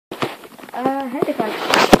Hello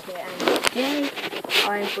guys, here, and today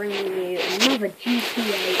I'm bringing you another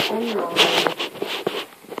GTA Online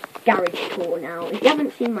garage tour. Now, if you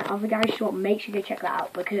haven't seen my other garage tour, make sure you go check that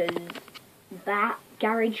out, because that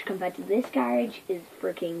garage compared to this garage is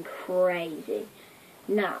freaking crazy.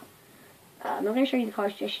 Now, I'm not going to show you the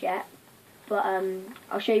cars just yet, but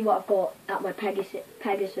I'll show you what I've got at my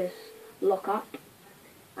Pegasus lockup,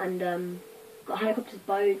 and got helicopters,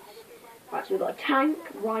 boats. Right, so we've got a tank,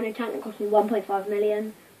 Rhino tank that cost me 1.5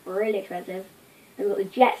 million, really expensive. And we've got the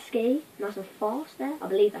jet ski, nice and fast there, I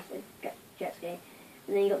believe that's the jet ski.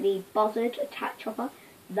 And then you've got the Buzzard attack chopper,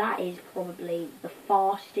 that is probably the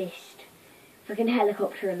fastest freaking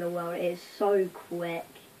helicopter in the world, it is so quick.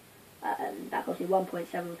 That cost me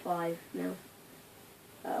 1.75 mil,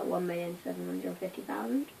 1,750,000.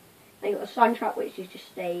 Then you've got a Sun Trap, which is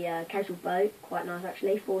just a casual boat, quite nice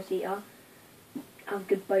actually, 4-seater. Have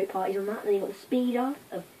good boat parties on that. Then you've got the Speeder,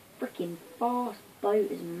 a freaking fast boat,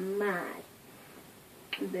 is mad.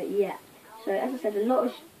 But yeah, so as I said, a lot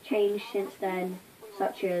has changed since then,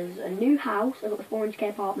 such as a new house. I've got the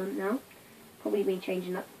 400k apartment now, probably been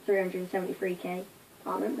changing that 373k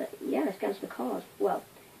apartment. But yeah, let's get into the cars. Well,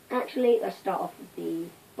 actually, let's start off with the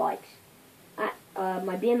bikes.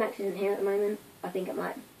 My BMX isn't here at the moment. I think it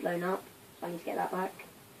might have blown up, so I need to get that back.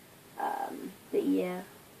 But yeah.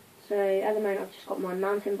 So at the moment I've just got my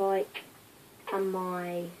mountain bike and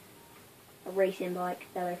my racing bike,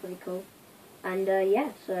 they're both really cool. And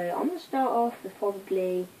yeah, so I'm going to start off with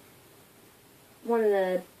probably one of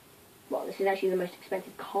the, well, this is actually the most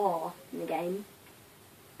expensive car in the game.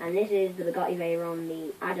 And this is the Bugatti Veyron,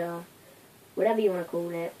 the Adder, whatever you want to call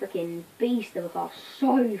it, freaking beast of a car,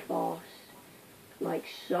 so fast, like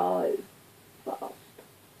so fast.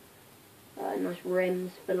 Nice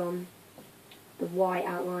rims, full on. The white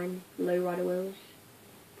outline, low rider wheels,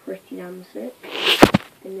 pretty damn sick.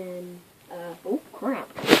 And then, oh crap,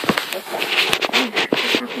 what's that?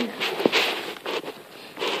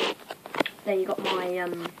 Then you got my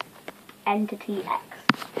Entity X,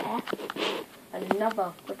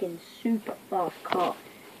 another freaking super fast car.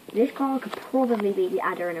 This car could probably beat the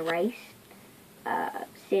Adder in a race,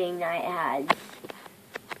 seeing that it has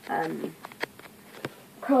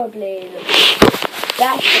probably the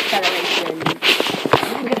best acceleration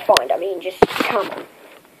you could find. I mean, just come on.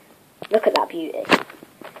 Look at that beauty.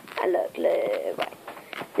 And look, right.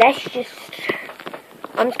 Let's just,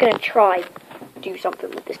 I'm just going to try do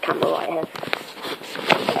something with this camera right here.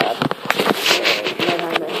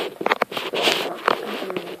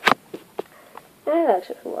 That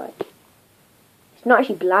looks alright. It's not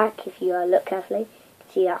actually black if you look carefully. You can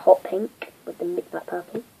see that hot pink with the midnight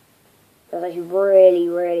purple. That's actually really,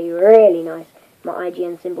 really, really nice. My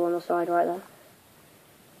IGN symbol on the side right there.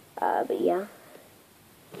 But yeah.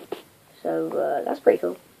 So that's pretty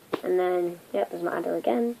cool. And then, yep, there's my Adder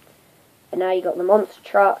again. And now you got the monster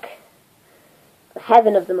truck, the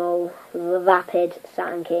heaven of them all, the Vapid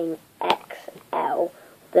Saturn King XL,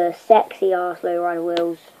 the sexy arse low rider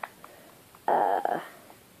wheels,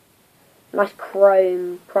 nice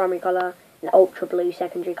chrome primary colour, an ultra blue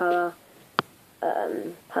secondary colour,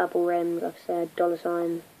 purple rims, like I said,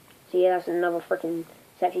 $sign. So yeah, that's another freaking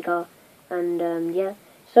sexy car. And yeah,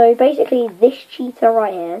 so basically this cheetah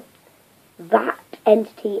right here, that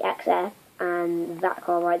Entity XF, and that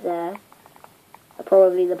car right there are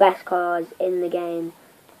probably the best cars in the game,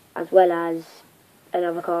 as well as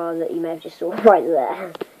another car that you may have just saw right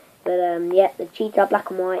there. But yeah, the cheetah, black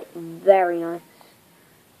and white, very nice.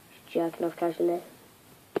 Just jerking off casually,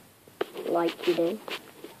 like you do.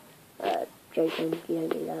 Joking, you don't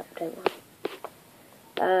do that, don't worry.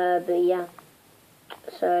 But yeah,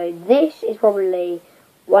 so this is probably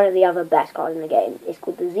one of the other best cars in the game. It's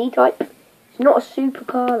called the Z-Type. It's not a super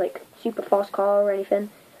car, like super fast car or anything,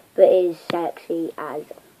 but it is sexy as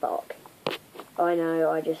fuck. I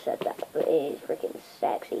know, I just said that, but it is freaking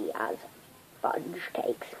sexy as fudge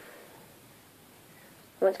cakes.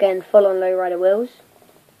 Once again, full on low rider wheels.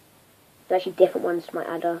 There's actually different ones to my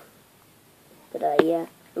Adder, but yeah,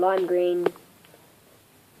 lime green,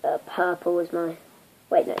 purple is my,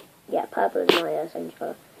 wait no, yeah, purple is my second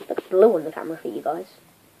colour. Looks blue on the camera for you guys.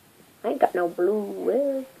 I ain't got no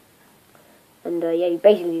blue. And yeah, you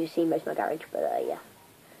basically just see most of my garage, but yeah.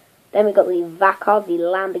 Then we got the Vaca, the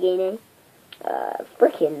Lamborghini.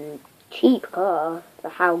 Freaking cheap car for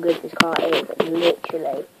how good this car is.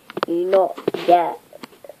 Literally, you not get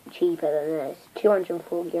cheaper than this.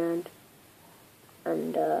 240 grand.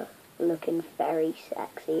 And looking very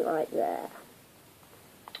sexy right there.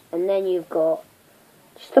 And then you've got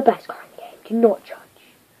just the best car in the game. Do not judge.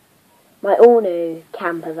 My all new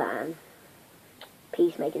camper van.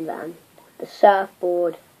 Peacemaking van. The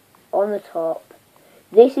surfboard on the top.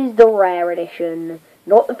 This is the rare edition,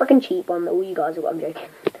 not the freaking cheap one that all you guys are. I'm joking.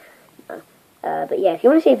 No. But yeah, if you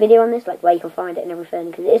want to see a video on this, like where you can find it and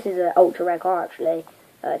everything, because this is an ultra rare car actually.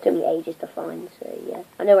 It took me ages to find, so yeah.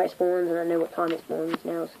 I know where it spawns and I know what time it spawns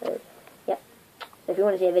now, so yeah. So if you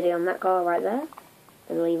want to see a video on that car right there,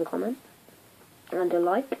 then leave a comment and a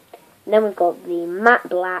like. And then we've got the matte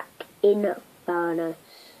black Infernus.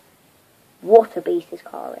 What a beast this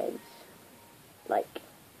car is. Like,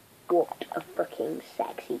 what a freaking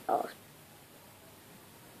sexy ass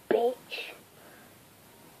bitch.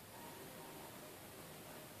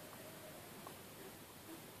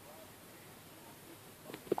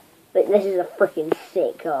 But this is a freaking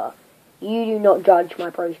sick car. You do not judge my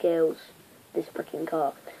pro skills. This freaking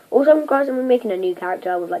car. Also, guys, I'm making a new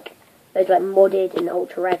character with like those like modded and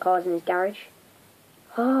ultra rare cars in his garage.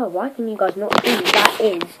 Oh, why can you guys not see that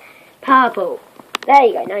is purple? There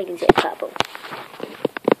you go. Now you can see it's purple.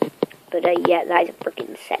 But yeah, that is a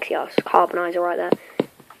freaking sexy ass carbonizer right there.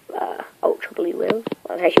 Ultra blue wheels.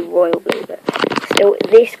 Well, it's actually royal blue, but still,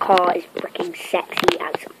 this car is freaking sexy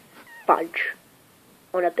as fudge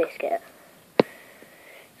on a biscuit.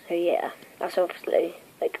 So yeah, that's obviously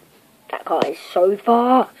like that car is so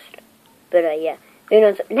fast. But yeah, moving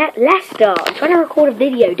on to Leicester. I'm trying to record a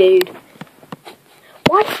video, dude.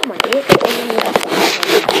 Why does my ear go on the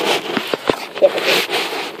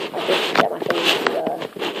I just set my phone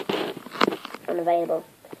to unavailable.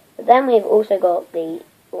 But then we've also got the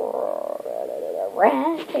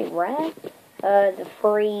the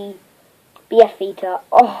free BF Vita.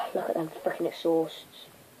 Oh, look at them freaking exhausts.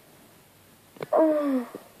 Oh.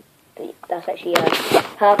 That's actually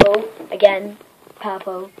purple again,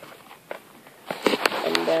 purple.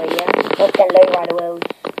 And yeah, let's get low rider wheels.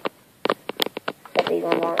 But these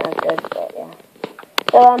ones aren't as good, but yeah.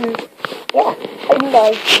 So yeah, hope you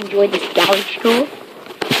guys enjoyed this garage tour.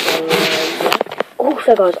 So, yeah.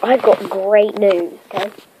 Also, guys, I've got great news. Okay,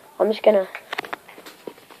 I'm just gonna.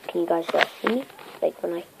 Can you guys see me? Like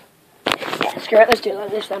when I. Yeah, screw it. Let's do it like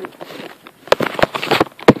this then.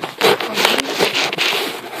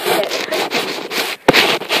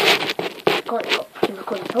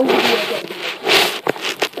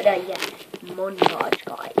 But yeah, montage,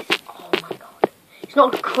 guys. Oh my god. It's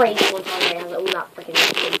not a crazy montage, it has all that freaking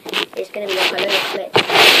action. It's gonna be like a little clips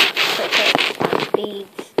and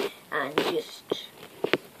speeds, and just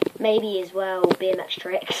maybe as well BMX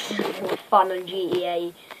tricks for fun on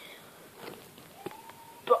GTA.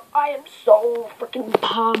 But I am so freaking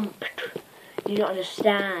pumped. You don't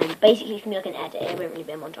understand. Basically, it's gonna be like an edit. It won't really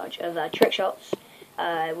be a montage of trick shots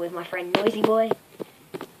with my friend Noisy Boy.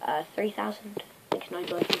 3000. I think it's Noisy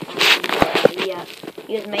Boy 3000. Yeah,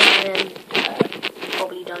 he was making them.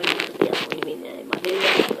 Probably don't because he hasn't really been in my video.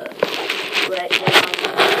 But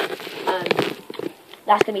yeah,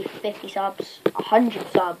 that's gonna be 50 subs,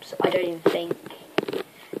 100 subs. I don't even think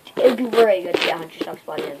it would be really good to get 100 subs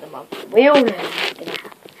by the end of the month. We all know it's gonna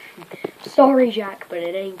happen. Sorry, Jack, but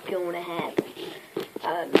it ain't gonna happen.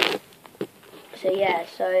 So yeah,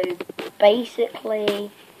 so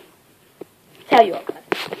basically, tell you what, guys.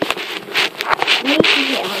 We need to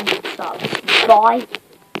hit 100 subs by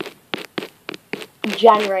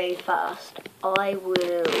January 1st. I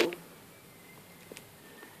will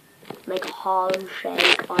make a Harlem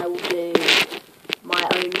Shake. I will do my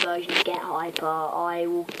own version of Get Hyper. I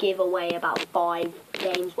will give away about 5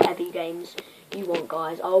 games, whatever games you want,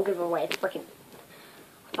 guys. I'll give away a freaking.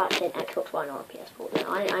 That's an Xbox One or a PS4. Then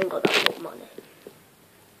I ain't got that sort of money.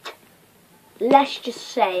 Let's just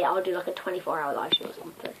say I'll do like a 24-hour live stream or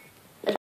something.